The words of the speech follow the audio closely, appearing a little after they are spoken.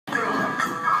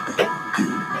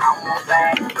Hi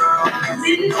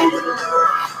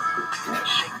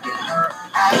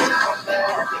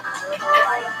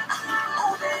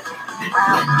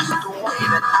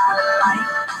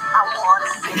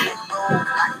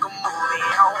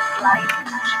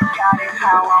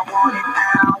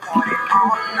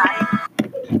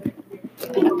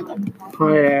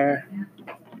there,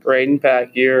 Braden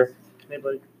Pack here. Hey,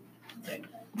 buddy.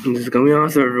 This is gonna be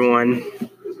awesome, everyone.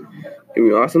 It's gonna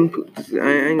be awesome.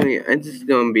 It's just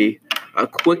gonna be a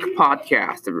quick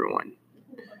podcast, everyone.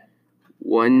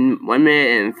 1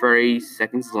 minute and 30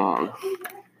 seconds long.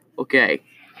 Okay,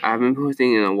 I haven't been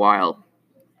posting in a while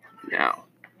now.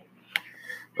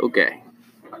 Okay,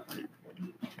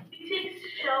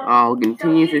 I'll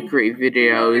continue to create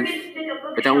videos,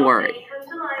 but don't worry.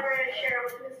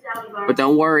 But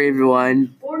don't worry,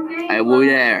 everyone. I will be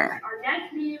there.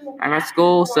 I'm at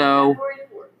school, so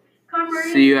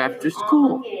see you after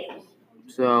school.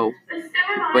 So,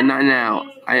 but not now.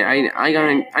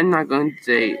 I'm not going to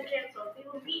say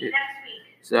it.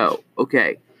 So,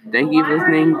 okay. Thank you for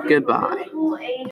listening. Goodbye.